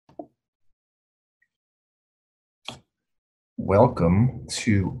Welcome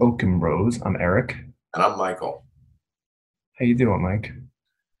to Oaken Bros. I'm Eric. And I'm Michael. How you doing, Mike?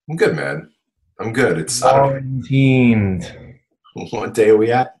 I'm good, man. I'm good. I don't Quarantined. know, what day are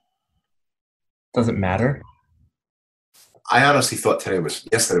we at? Doesn't matter. I honestly thought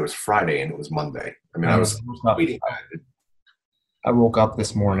yesterday was Friday and it was Monday. I mean, I I know. was tweeting that. I woke up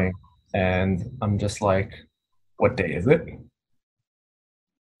this morning and I'm just like, what day is it?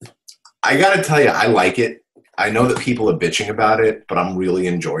 I gotta tell you, I like it. I know that people are bitching about it, but I'm really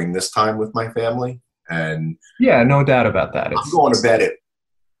enjoying this time with my family. And Yeah, no doubt about that. I'm going to bed at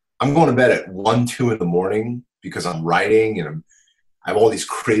I'm going to bed at 1, 2 in the morning because I'm writing and I have all these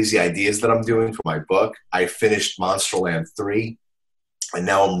crazy ideas that I'm doing for my book. I finished Monsterland 3 and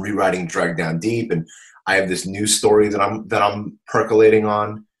now I'm rewriting Drag Down Deep, and I have this new story that I'm percolating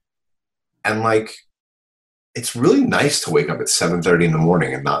on, and like it's really nice to wake up at 7:30 in the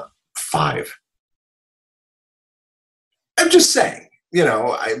morning and not 5. I'm just saying, people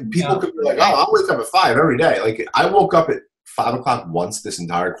Yeah. could be like, "Oh, I'll wake up at 5 every day." Like I woke up at 5 o'clock once this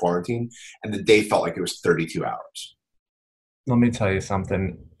entire quarantine, and the day felt like it was 32 hours. Let me tell you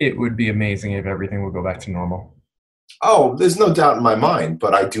something. It would be amazing if everything would go back to normal. Oh, there's no doubt in my mind,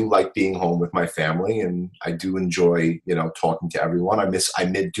 but I do like being home with my family, and I do enjoy, talking to everyone.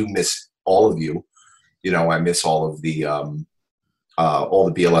 Do miss all of you. I miss all the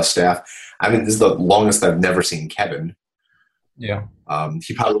BLS staff. I mean, this is the longest I've never seen Kevin. Yeah.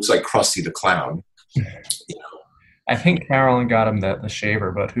 He probably looks like Krusty the Clown. I think Carolyn got him the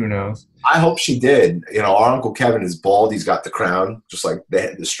shaver, but who knows? I hope she did. Our Uncle Kevin is bald. He's got the crown, just like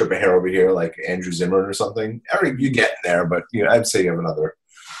the strip of hair over here, like Andrew Zimmern or something. Eric, you're getting there, but I'd say you have another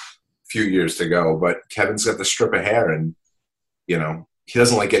few years to go. But Kevin's got the strip of hair, and he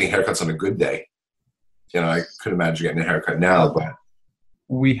doesn't like getting haircuts on a good day. I couldn't imagine getting a haircut now, but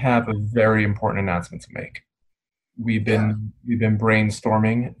We have a very important announcement to make. yeah. We've been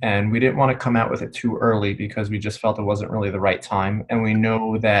brainstorming and we didn't want to come out with it too early because we just felt it wasn't really the right time. And we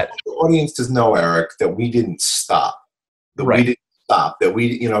know that The audience does know, Eric, that we didn't stop. That we right. didn't stop. That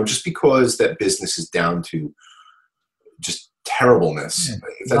we, just because that business is down to just terribleness, Yeah.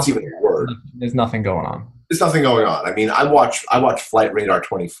 if that's even a word. There's nothing going on. There's nothing going on. I mean, I watch Flight Radar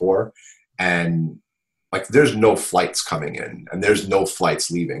 24, and like there's no flights coming in and there's no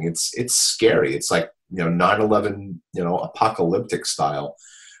flights leaving. It's scary. It's like 9/11, apocalyptic style.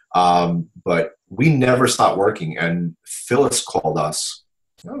 But we never stopped working. And Phyllis called us,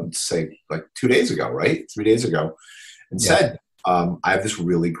 I would say like 2 days ago, right? 3 days ago, and Yeah. said, I have this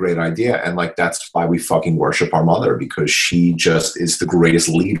really great idea. And like, that's why we fucking worship our mother, because she just is the greatest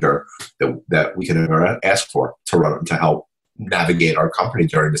leader that we can ever ask for to help navigate our company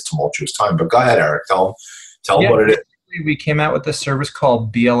during this tumultuous time. But go ahead, Eric, tell them Yeah. what it is. We came out with this service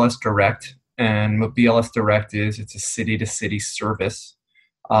called BLS Direct. And what BLS Direct is, it's a city to city service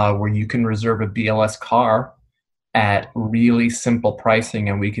where you can reserve a BLS car at really simple pricing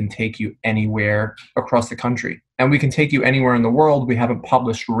and we can take you anywhere across the country. And we can take you anywhere in the world. We haven't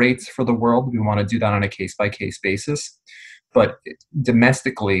published rates for the world. We want to do that on a case by case basis. But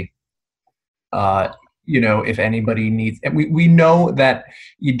domestically, if anybody needs, and we know that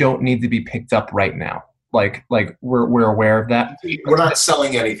you don't need to be picked up right now. Like we're aware of that. We're not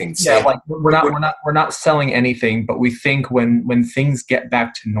selling anything. Yeah, like we're not selling anything, but we think when things get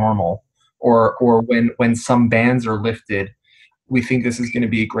back to normal, or when some bans are lifted, we think this is going to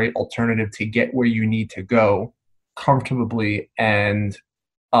be a great alternative to get where you need to go comfortably and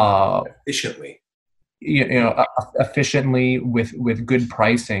Efficiently. Efficiently with good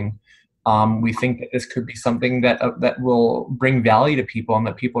pricing. We think that this could be something that will bring value to people and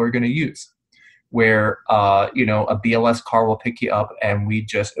that people are going to use. Where a BLS car will pick you up and we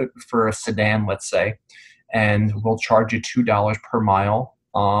just for a sedan, let's say, and we'll charge you $2 per mile,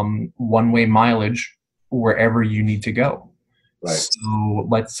 one-way mileage wherever you need to go. Right. So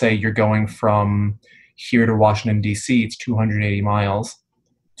let's say you're going from here to Washington D.C. It's 280 miles,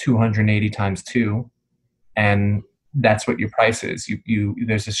 280 times 2, and that's what your price is. You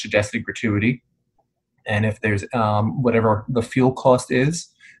there's a suggested gratuity, and if there's whatever the fuel cost is,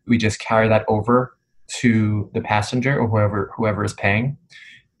 we just carry that over to the passenger or whoever is paying,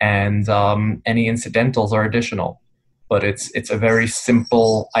 and any incidentals are additional. But it's a very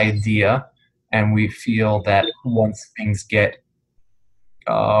simple idea, and we feel that once things get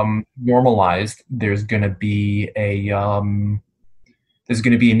normalized, there's going to be a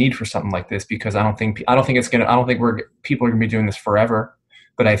need for something like this, because I don't think people are going to be doing this forever,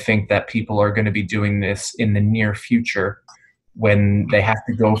 but I think that people are going to be doing this in the near future when they have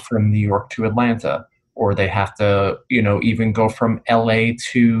to go from New York to Atlanta, or they have to, even go from LA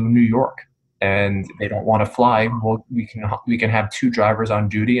to New York. and they don't want to fly, well, we can have two drivers on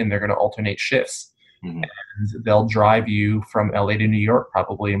duty, and they're going to alternate shifts. Mhm. And they'll drive you from LA to New York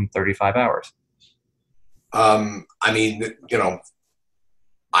probably in 35 hours. I mean,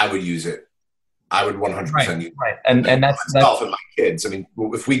 I would use it. I would Right, 100% use right, and that's myself and my kids. I mean,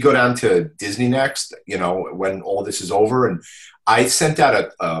 if we go down to Disney next, when all this is over, and I sent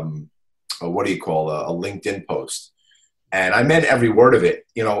out a what do you call a LinkedIn post, and I meant every word of it.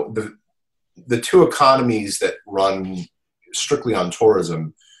 The two economies that run strictly on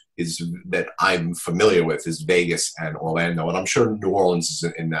tourism is that I'm familiar with is Vegas and Orlando, and I'm sure New Orleans is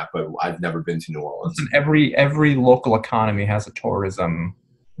in that, but I've never been to New Orleans. listen, every local economy has a tourism.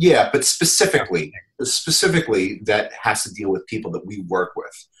 Yeah, but specifically that has to deal with people that we work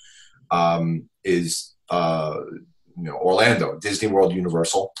with. Is Orlando, Disney World,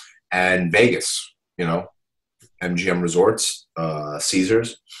 Universal, and Vegas. MGM Resorts,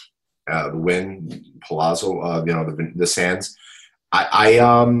 Caesars, the Wynn, Palazzo. The Sands. I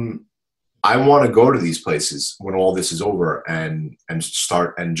want to go to these places when all this is over and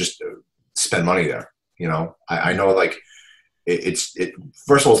start and just spend money there. I know like it's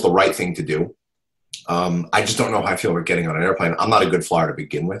first of all, it's the right thing to do. I just don't know how I feel about getting on an airplane. I'm not a good flyer to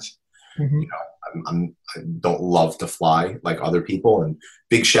begin with. Mm-hmm. I don't love to fly like other people. And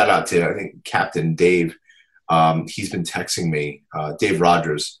big shout out to, I think, Captain Dave. He's been texting me, Dave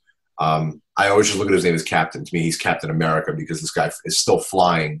Rogers. I always just look at his name as Captain. To me, he's Captain America because this guy is still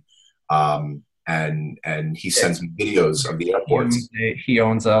flying. And he sends me videos of the airports. He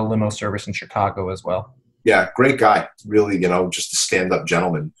owns a limo service in Chicago as well. Yeah, great guy. Really, just a stand-up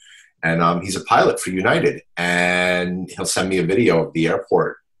gentleman. And he's a pilot for United. And he'll send me a video of the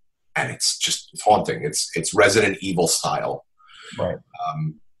airport. And it's haunting. It's Resident Evil style. Right.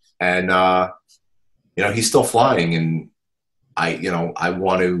 He's still flying. And I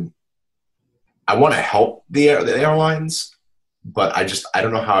want to help the airlines. But I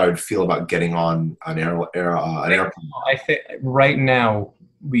don't know how I would feel about getting on an airplane. I think right now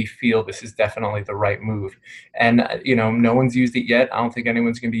we feel this is definitely the right move, and no one's used it yet. I don't think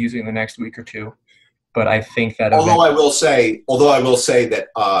anyone's going to be using it in the next week or two. But I think that although I will say that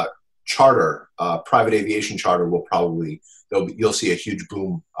charter, private aviation charter will probably you'll see a huge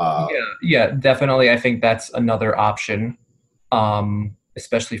boom. Yeah, definitely. I think that's another option.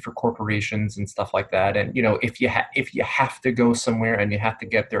 Especially for corporations and stuff like that. And if you have to go somewhere and you have to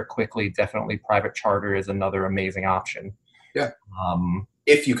get there quickly, definitely private charter is another amazing option. Yeah.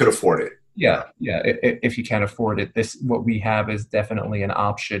 If you could afford it. Yeah. If you can afford it, what we have is definitely an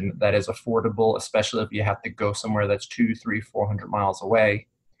option that is affordable, especially if you have to go somewhere that's 200, 300, 400 miles away,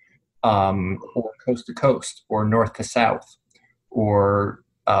 or coast to coast, or north to south, or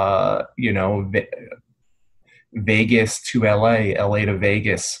Vegas to LA, LA to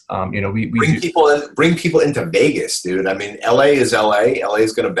Vegas. We bring people into Vegas, dude. I mean, LA is LA. LA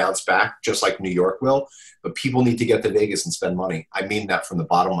is going to bounce back just like New York will. But people need to get to Vegas and spend money. I mean that from the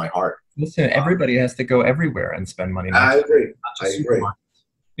bottom of my heart. Listen, everybody has to go everywhere and spend money. I agree. Like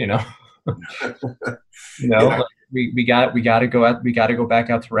we got to go out. We got to go back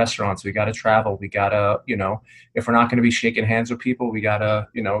out to restaurants. We got to travel. We got to, if we're not going to be shaking hands with people, we got to,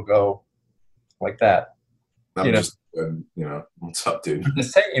 go like that. Just, what's up, dude? I'm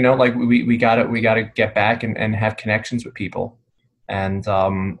just saying, like we gotta get back and have connections with people, and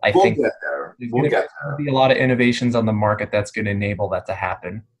I think there's going to be a lot of innovations on the market that's going to enable that to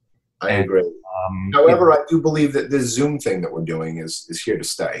happen. I agree. However, I do believe that this Zoom thing that we're doing is here to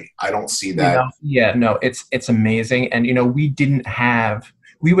stay. I don't see that. It's amazing, and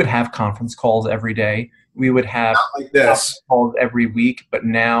we would have conference calls every day. We would have not like this calls every week, but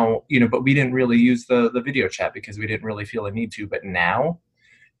now, but we didn't really use the video chat because we didn't really feel a need to. But now,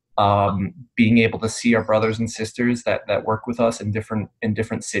 being able to see our brothers and sisters that work with us in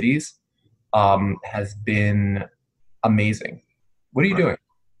different cities, has been amazing. What are you doing?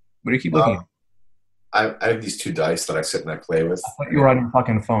 What do you keep looking at? I have these two dice that I sit and I play with. I thought you were on your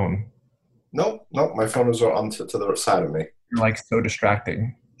fucking phone. Nope. My phone is on to the side of me. You're like so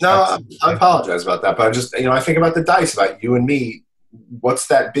distracting. No, I apologize about that, but I just, I think about the dice, about you and me. What's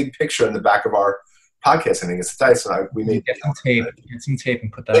that big picture in the back of our podcast? I think it's the dice, and we made get some tape,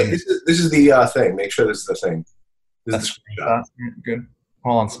 and put that. This is the thing. Make sure this is the thing. This is the screenshot. Good.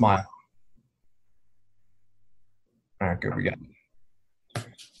 Hold on, smile. All right, good. We got it.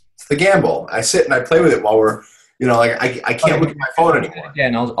 It's the gamble. I sit and I play with it while we're, I can't look at my phone anymore. Yeah,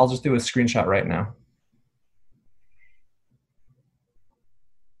 and I'll just do a screenshot right now.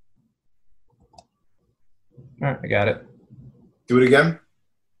 All right, I got it. Do it again.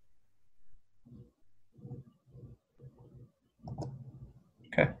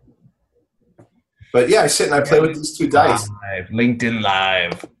 Okay. But yeah, I sit and I play with these two dice. Live, LinkedIn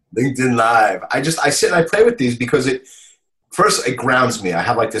Live. LinkedIn Live. I sit and I play with these because it grounds me. I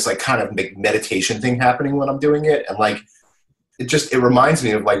have like this like kind of meditation thing happening when I'm doing it, and like it reminds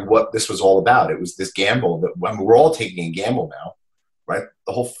me of like what this was all about. It was this gamble that we're all taking a gamble now, right?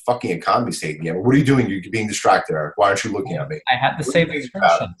 The whole fucking economy's taking a gamble. What are you doing? You're being distracted, Eric. Why aren't you looking at me? I had to say that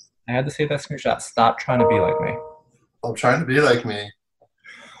screenshot. I had to say that screenshot. Stop trying to be like me. I'm trying to be like me.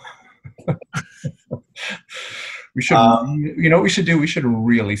 We should, you know what we should do? We should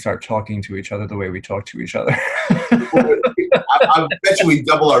really start talking to each other the way we talk to each other. I bet you we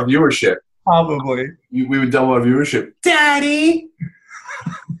double our viewership. Probably. We would double our viewership. Daddy!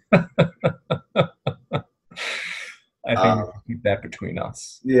 I think we should keep that between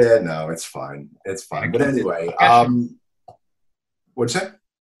us. Yeah, no, it's fine. It's fine. But anyway, what's that?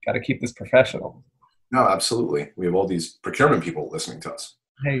 Got to keep this professional. No, absolutely. We have all these procurement people listening to us.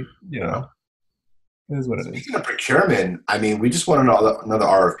 Hey, you know, it is what it is. Speaking of procurement, I mean, we just won another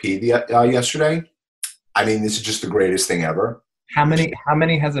RFP yesterday. I mean, this is just the greatest thing ever. How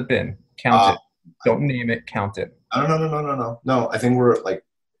many has it been? Count it. Don't name it. Count it. No, I think we're at like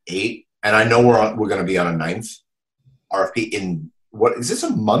 8, and I know we're going to be on a 9th RFP in what is this, a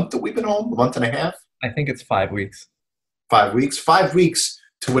month that we've been home? A month and a half? I think it's 5 weeks. 5 weeks? 5 weeks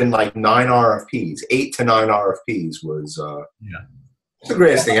to win like 9 RFPs. 8 to 9 RFPs was it's the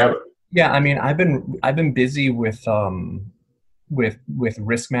greatest thing ever. Yeah, I mean, I've been busy with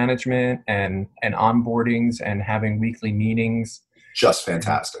risk management and onboardings and having weekly meetings. Just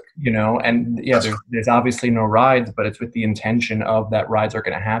fantastic. You know, and yeah, there's obviously no rides, but it's with the intention of that rides are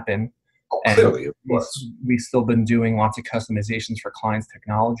going to happen. Oh, clearly, of course. We've still been doing lots of customizations for clients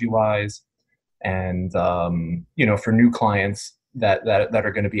technology-wise, and you know, for new clients that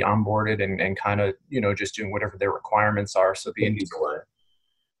are going to be onboarded and kind of, you know, just doing whatever their requirements are. So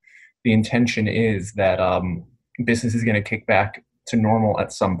the intention is that business is going to kick back to normal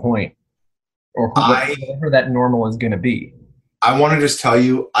at some point, or whatever that normal is going to be. I want to just tell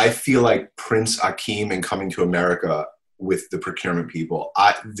you, I feel like Prince Akeem in Coming to America with the procurement people.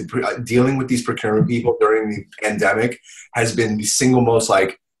 Dealing with these procurement people during the pandemic has been the single most,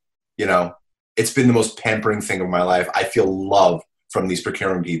 like, you know, it's been the most pampering thing of my life. I feel love from these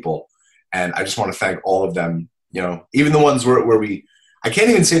procurement people, and I just want to thank all of them. You know, even the ones where I can't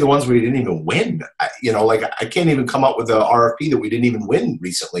even say the ones we didn't even win. I can't even come up with an RFP that we didn't even win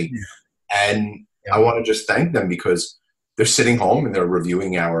recently. Yeah. And I want to just thank them because they're sitting home and they're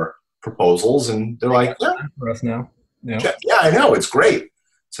reviewing our proposals and they're like, yeah, for us now. Yeah, I know. It's great.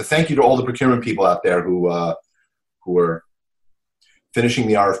 So thank you to all the procurement people out there who are finishing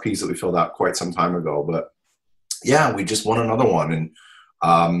the RFPs that we filled out quite some time ago. But yeah, we just won another one,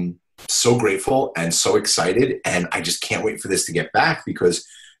 and so grateful and so excited, and I just can't wait for this to get back because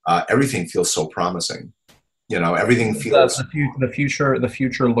everything feels so promising. You know, everything feels the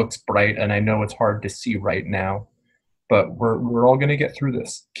future looks bright, and I know it's hard to see right now, but we're all going to get through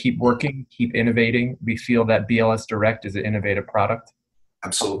this. Keep working, keep innovating. We feel that BLS Direct is an innovative product.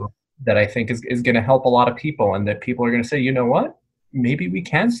 Absolutely. That I think is going to help a lot of people, and that people are going to say, you know what, maybe we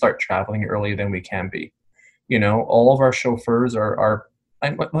can start traveling earlier than we can be. You know, all of our chauffeurs are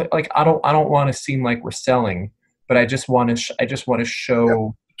like, I don't want to seem like we're selling, but I just want to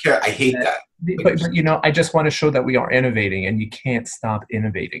show. Yeah. I hate that. But you know, I just want to show that we are innovating, and you can't stop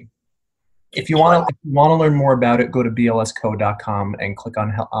innovating. If you want to learn more about it, go to blsco.com and click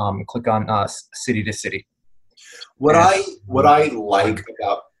on City to City. What I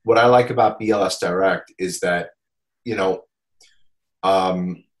like about BLS Direct is that, you know,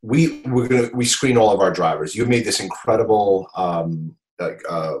 we screen all of our drivers. You made this incredible I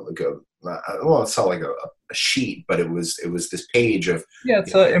don't want to sound like a sheet, but it was this page of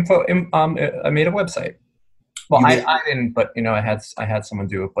it's info. I made a website. Well, I didn't, but you know, I had someone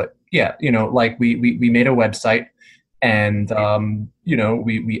do it. But yeah, you know, like we made a website, and you know,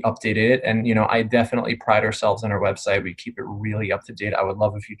 we updated it, and you know, I definitely pride ourselves on our website. We keep it really up to date. I would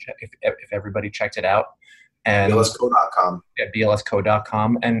love if everybody checked it out. And blsco.com. At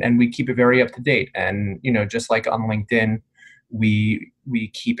blsco.com, and we keep it very up to date. And you know, just like on LinkedIn, we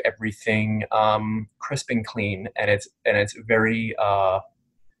keep everything crisp and clean, and it's very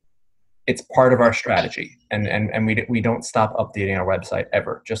it's part of our strategy, and we don't stop updating our website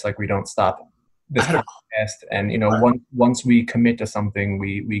ever, just like we don't stop this podcast. And you know, once we commit to something,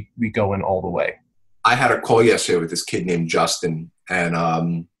 we go in all the way. I had a call yesterday with this kid named Justin,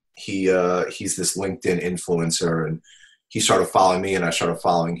 and he's this LinkedIn influencer, and he started following me and I started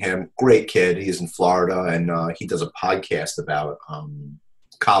following him. Great kid. He's in Florida, and he does a podcast about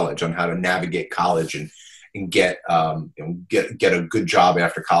college, on how to navigate college and get a good job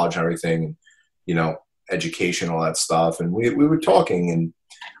after college and everything. And you know, education, all that stuff. And we were talking, and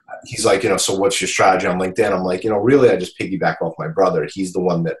he's like, you know, so what's your strategy on LinkedIn? I'm like, you know, really, I just piggyback off my brother. He's the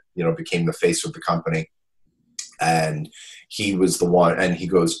one that, you know, became the face of the company. And he was the one, and he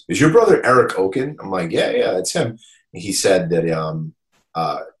goes, is your brother Eric Oken? I'm like, yeah, it's him. And he said that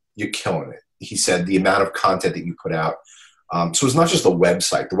you're killing it. He said the amount of content that you put out. So it's not just the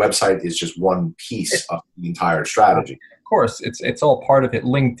website. The website is just one piece of the entire strategy. Of course, it's all part of it.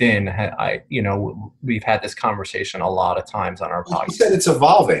 LinkedIn, we've had this conversation a lot of times on our podcast. He said it's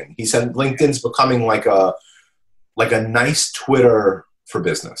evolving. He said LinkedIn's becoming like a nice Twitter for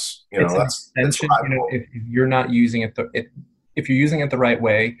business. You know, that's if you're not using it, if you're using it the right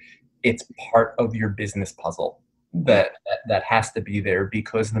way, it's part of your business puzzle that has to be there,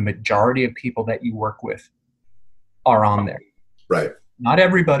 because the majority of people that you work with are on there. Right. Not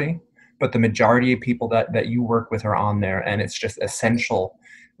everybody, but the majority of people that you work with are on there, and it's just essential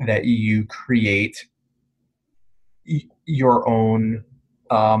that you create your own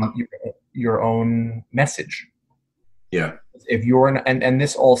your own message. Yeah. If you're and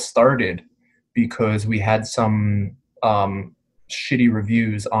this all started because we had some shitty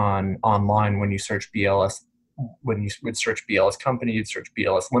reviews online when you search BLS. When you would search BLS company, you'd search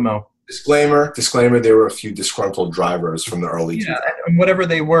BLS limo. Disclaimer, there were a few disgruntled drivers from the early 2000s. And whatever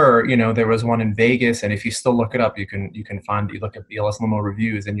they were, you know, there was one in Vegas, and if you still look it up, you can find, you look at BLS limo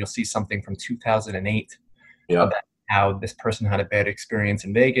reviews, and you'll see something from 2008 about how this person had a bad experience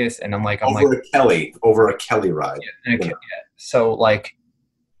in Vegas, and over a Kelly ride. So like,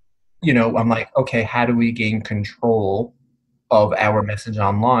 you know, I'm like, okay, how do we gain control of our message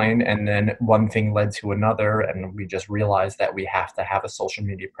online? And then one thing led to another, and we just realized that we have to have a social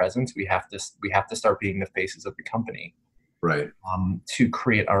media presence. We have to start being the faces of the company, right? To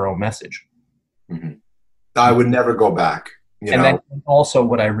create our own message. Mm-hmm. I would never go back. And then also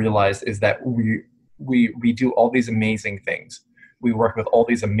what I realized is that we do all these amazing things. We work with all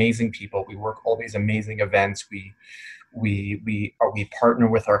these amazing people. We work all these amazing events. We partner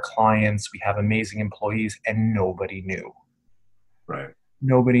with our clients. We have amazing employees, and nobody knew. Right.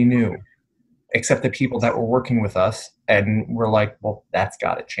 Nobody knew except the people that were working with us, and we're like, well, that's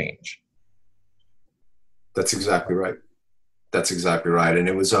got to change. That's exactly right. And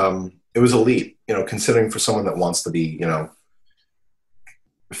it was elite, you know, considering for someone that wants to be, you know,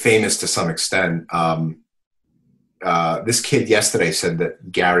 famous to some extent. This kid yesterday said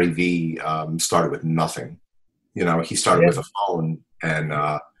that Gary Vee started with nothing. You know, he started with a phone, and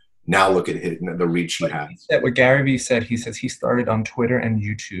now look at the reach he has. What Gary Vee said, he says he started on Twitter and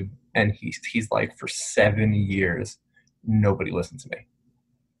YouTube, and he's like, for 7 years, nobody listened to me.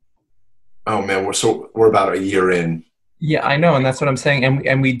 Oh man, we're about a year in. Yeah, I know, and that's what I'm saying.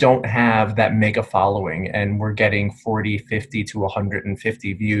 And we don't have that mega following, and we're getting 40, 50 to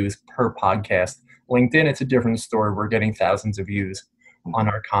 150 views per podcast. LinkedIn, it's a different story. We're getting thousands of views on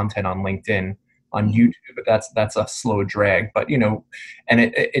our content on LinkedIn. On YouTube, but that's a slow drag. But, you know, and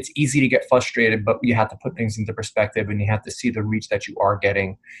it's easy to get frustrated, but you have to put things into perspective, and you have to see the reach that you are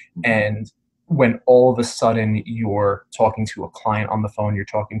getting. And when all of a sudden you're talking to a client on the phone, you're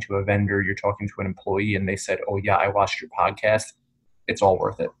talking to a vendor, you're talking to an employee, and they said, oh yeah, I watched your podcast, it's all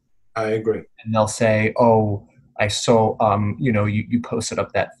worth it. I agree. And they'll say, oh, I saw, you know, you posted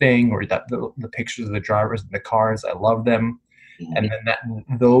up that thing, or that the pictures of the drivers in the cars, I love them. And then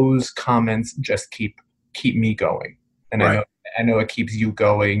those comments just keep me going, and right. I know it keeps you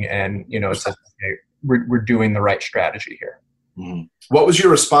going, and you know, it says, okay, we're doing the right strategy here. Mm-hmm. What was your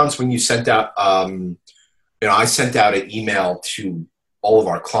response when you sent out? You know, I sent out an email to all of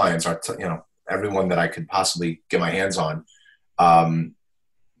our clients, you know, everyone that I could possibly get my hands on.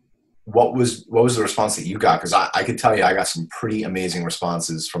 What was the response that you got? Because I could tell you, I got some pretty amazing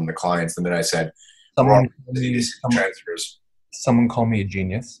responses from the clients the minute I said, transfers. Someone called me a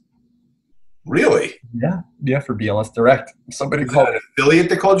genius. Really? Yeah, for BLS Direct. Somebody called an affiliate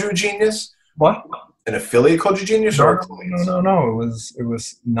that called you a genius? What? An affiliate called you genius? No. It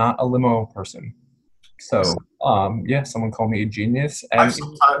was not a limo person. So someone called me a genius. And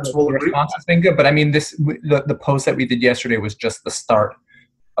sometimes will agree. It's been good, but I mean, the post that we did yesterday was just the start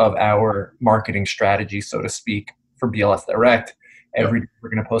of our marketing strategy, so to speak, for BLS Direct. We're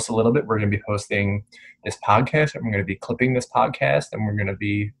going to post a little bit. We're going to be posting this podcast, and we're going to be clipping this podcast, and we're going to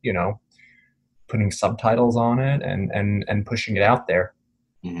be, you know, putting subtitles on it and pushing it out there.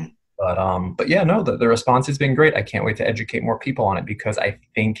 Mm-hmm. But yeah, no, the response has been great. I can't wait to educate more people on it, because I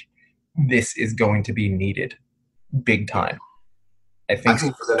think this is going to be needed big time. I think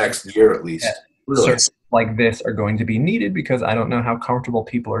for the next year at least. Really? Like this are going to be needed, because I don't know how comfortable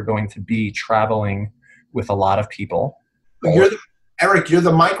people are going to be traveling with a lot of people. Eric, you're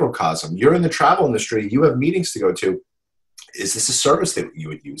the microcosm. You're in the travel industry. You have meetings to go to. Is this a service that you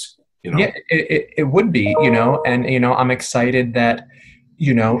would use? You know? Yeah, it would be, and, I'm excited that,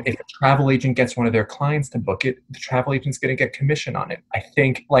 if a travel agent gets one of their clients to book it, the travel agent's going to get commission on it. I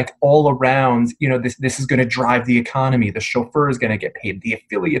think like all around, this is going to drive the economy. The chauffeur is going to get paid. The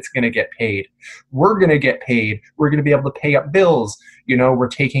affiliate's going to get paid. We're going to get paid. We're going to be able to pay up bills. We're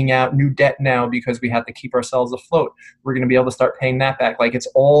taking out new debt now because we have to keep ourselves afloat. We're going to be able to start paying that back. Like it's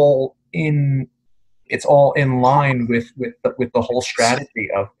all in line with the whole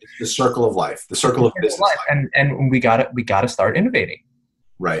strategy of the circle of life, the circle of business life. And we gotta start innovating.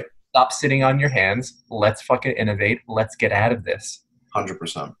 Right. Stop sitting on your hands. Let's fucking innovate. Let's get out of this.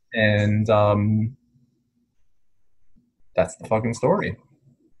 100%. And that's the fucking story.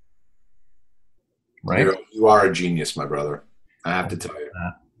 Right. You are a genius, my brother. I have to tell you.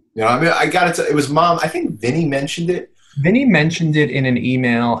 I mean, I got it. It was Mom. I think Vinny mentioned it. Vinny mentioned it in an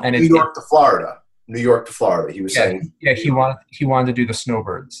email, and New York to Florida. He was saying. Yeah, he wanted to do the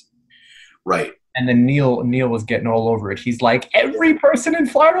snowbirds. Right. And then Neil was getting all over it. He's like, every person in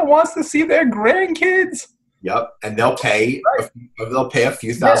Florida wants to see their grandkids. Yep, and they'll pay a few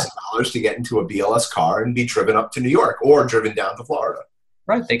 $1,000s to get into a BLS car and be driven up to New York or driven down to Florida.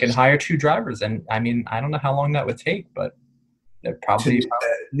 Right, they can hire 2 drivers, and I mean, I don't know how long that would take, but they're probably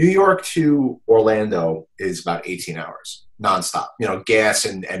New York to Orlando is about 18 hours nonstop. Gas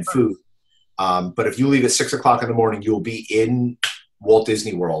and food. But if you leave at 6 o'clock in the morning, you'll be in Walt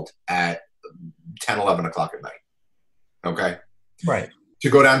Disney World at 10, 11 o'clock at night. Okay. Right. To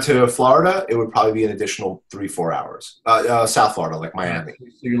go down to Florida, it would probably be an additional 3-4 hours. South Florida, like Miami.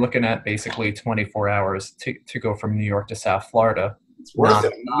 So you're looking at basically 24 hours to go from New York to South Florida. It's worth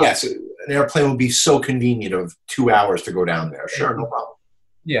it. Yes, an airplane would be so convenient of 2 hours to go down there. Sure, no problem.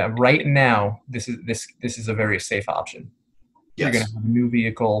 Yeah, right now this is a very safe option. Yes. You're going to have a new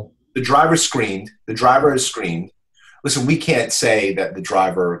vehicle. The driver is screened. Listen, we can't say that the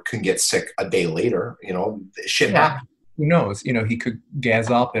driver can get sick a day later. Shit happens. Who knows? He could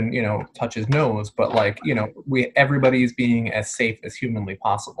gas up and, touch his nose, but everybody is being as safe as humanly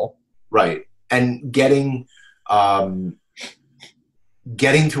possible. Right. And getting to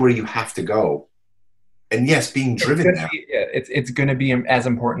where you have to go. And yes, being driven now. It's going to be as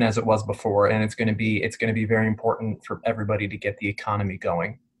important as it was before. And it's going to be very important for everybody to get the economy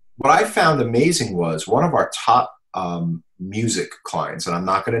going. What I found amazing was one of our top music clients, and I'm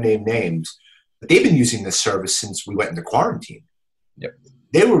not going to name names, but they've been using this service since we went into quarantine. Yep.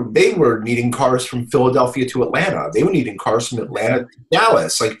 They were needing cars from Philadelphia to Atlanta. They were needing cars from Atlanta to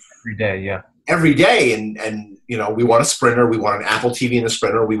Dallas, like every day. Yeah. Every day, and we want a Sprinter, we want an Apple TV in the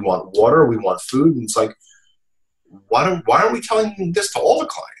Sprinter, we want water, we want food, and it's like, why aren't we telling this to all the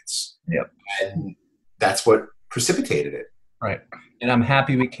clients? Yep. And that's what precipitated it. Right. And I'm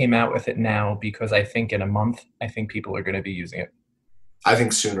happy we came out with it now because I think in a month, people are going to be using it. I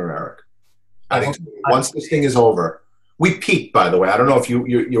think sooner, Eric. I think once this thing is over, we peaked, by the way. I don't know if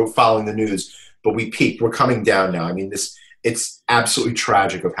you're following the news, but we peaked. We're coming down now. I mean, it's absolutely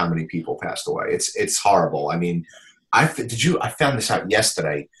tragic of how many people passed away. It's horrible. I mean, I found this out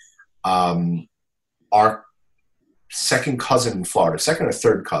yesterday. Our second cousin in Florida, second or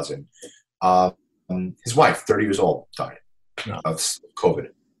third cousin, his wife, 30 years old, died of COVID.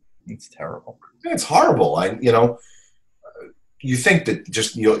 It's terrible. It's horrible. You think that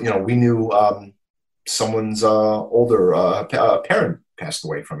just, we knew someone's older parent passed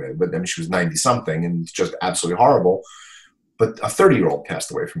away from it, but then she was 90 something and it's just absolutely horrible. But a 30-year-old passed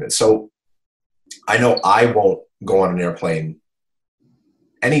away from it. So I know I won't go on an airplane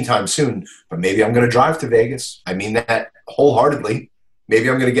anytime soon, but maybe I'm going to drive to Vegas. I mean that wholeheartedly. Maybe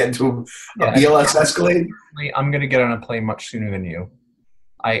I'm going to get into a BLS Escalade. I'm going to get on a plane much sooner than you.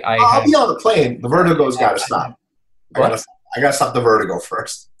 I'll be on the plane. The vertigo's got to stop. I got to stop the vertigo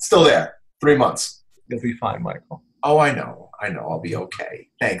first. It's still there. 3 months. You'll be fine, Michael. Oh, I know. I'll be okay.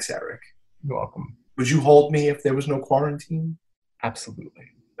 Thanks, Eric. You're welcome. Would you hold me if there was no quarantine? Absolutely.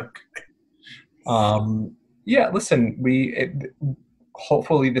 Okay. Yeah, listen,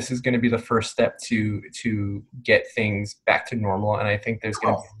 hopefully this is going to be the first step to get things back to normal. And I think there's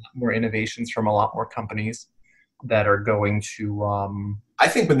going to be a lot more innovations from a lot more companies that are going to... I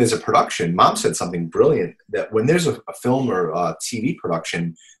think when there's a production, Mom said something brilliant, that when there's a film or a TV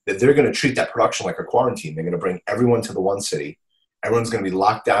production, that they're going to treat that production like a quarantine. They're going to bring everyone to the one city. Everyone's going to be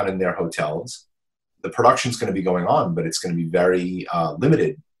locked down in their hotels. The production's going to be going on, but it's going to be very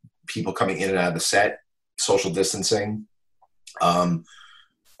limited. People coming in and out of the set, social distancing. I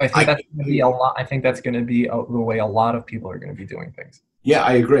think that's going to be a lot. I think that's going to be the way a lot of people are going to be doing things. Yeah,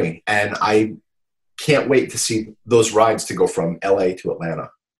 I agree. And I can't wait to see those rides to go from LA to Atlanta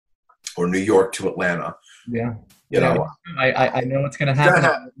or New York to Atlanta. Yeah. You know, I know it's going to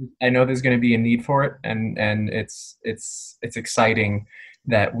happen. I know there's going to be a need for it, and it's exciting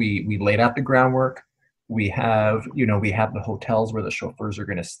that we laid out the groundwork. We have the hotels where the chauffeurs are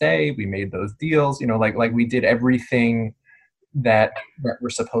going to stay. We made those deals. Like we did everything that we're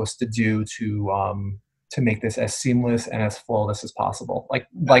supposed to do to make this as seamless and as flawless as possible. Like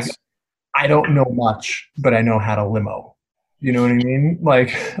I don't know much, but I know how to limo. You know what I mean?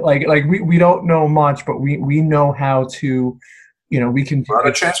 Like we don't know much, but we know how to, we can run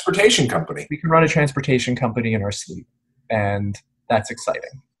a transportation company. We can run a transportation company in our sleep, and that's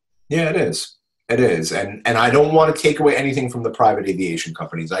exciting. Yeah, it is. It is. And I don't want to take away anything from the private aviation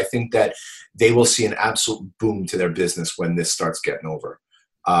companies. I think that they will see an absolute boom to their business when this starts getting over.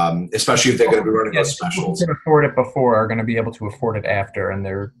 Especially if they're going to be running those specials. People who could afford it before are going to be able to afford it after, and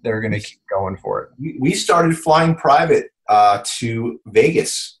they're going to keep going for it. We started flying private to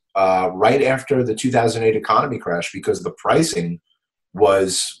Vegas right after the 2008 economy crash because the pricing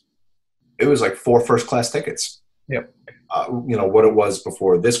was like 4 first-class tickets. Yep. What it was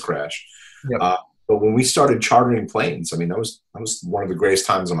before this crash. Yep. But when we started chartering planes, I mean, that was one of the greatest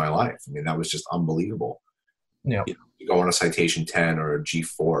times of my life. I mean, that was just unbelievable. Yeah. You go on a Citation 10 or a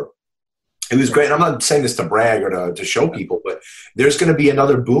G4. It was great. And I'm not saying this to brag or to show people, but there's going to be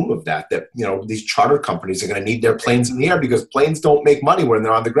another boom of that, these charter companies are going to need their planes in the air because planes don't make money when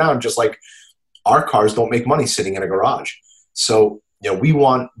they're on the ground, just like our cars don't make money sitting in a garage. So, we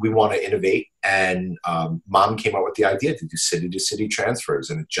want to innovate, and Mom came up with the idea to do city-to-city transfers,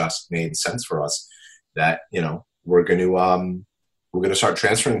 and it just made sense for us that, we're going to start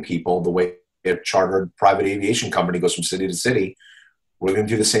transferring people the way a chartered private aviation company goes from city to city. We're going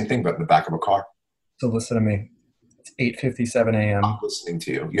to do the same thing, but in the back of a car. So listen to me. It's 8:57 a.m. I'm listening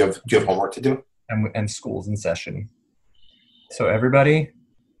to you. Do you have homework to do? And school's in session. So everybody.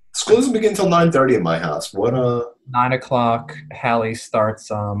 School doesn't begin until 9:30 in my house. 9 o'clock, Hallie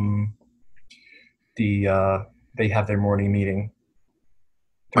starts they have their morning meeting.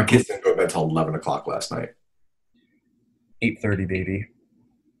 My kids didn't go to bed until 11 o'clock last night. 8:30, baby.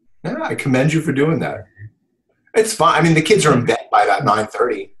 Yeah, I commend you for doing that. It's fine. I mean, the kids are in bed by about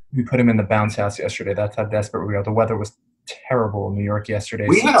 9:30. We put him in the bounce house yesterday. That's how desperate we are. The weather was terrible in New York yesterday.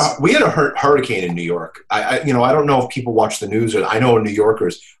 We had a hurricane in New York. I don't know if people watch the news, or I know New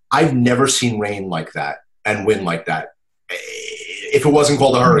Yorkers. I've never seen rain like that and wind like that. If it wasn't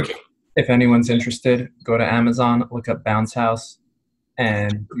called a hurricane. If anyone's interested, go to Amazon, look up bounce house,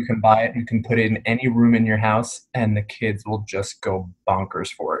 and you can buy it. You can put it in any room in your house, and the kids will just go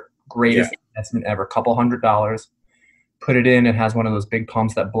bonkers for it. Greatest investment ever. Couple $100. Put it in. It has one of those big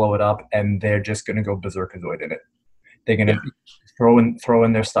pumps that blow it up, and they're just going to go berserkazoid in it. They're going to throw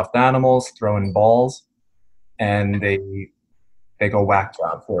in their stuffed animals, throw in balls, and they go whack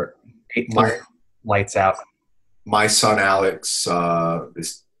job for it. Lights out. My son Alex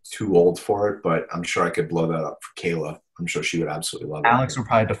is too old for it, but I'm sure I could blow that up for Kayla. I'm sure she would absolutely love it. Alex would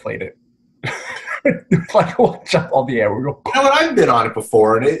probably deflate it. Like we'll jump all the air. We go. You know what? I've been on it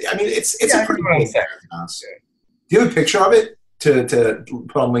before, and it's a pretty cool house. Do you have a picture of it to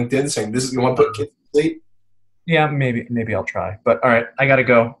put on LinkedIn saying this is the one put kids to sleep? Yeah, maybe I'll try. But all right, I gotta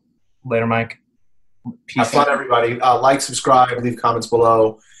go. Later, Mike. Peace. Have fun, everybody. Like, subscribe, leave comments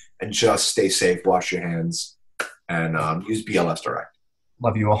below, and just stay safe. Wash your hands, and use BLS Direct.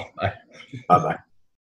 Love you all. Bye. Bye-bye.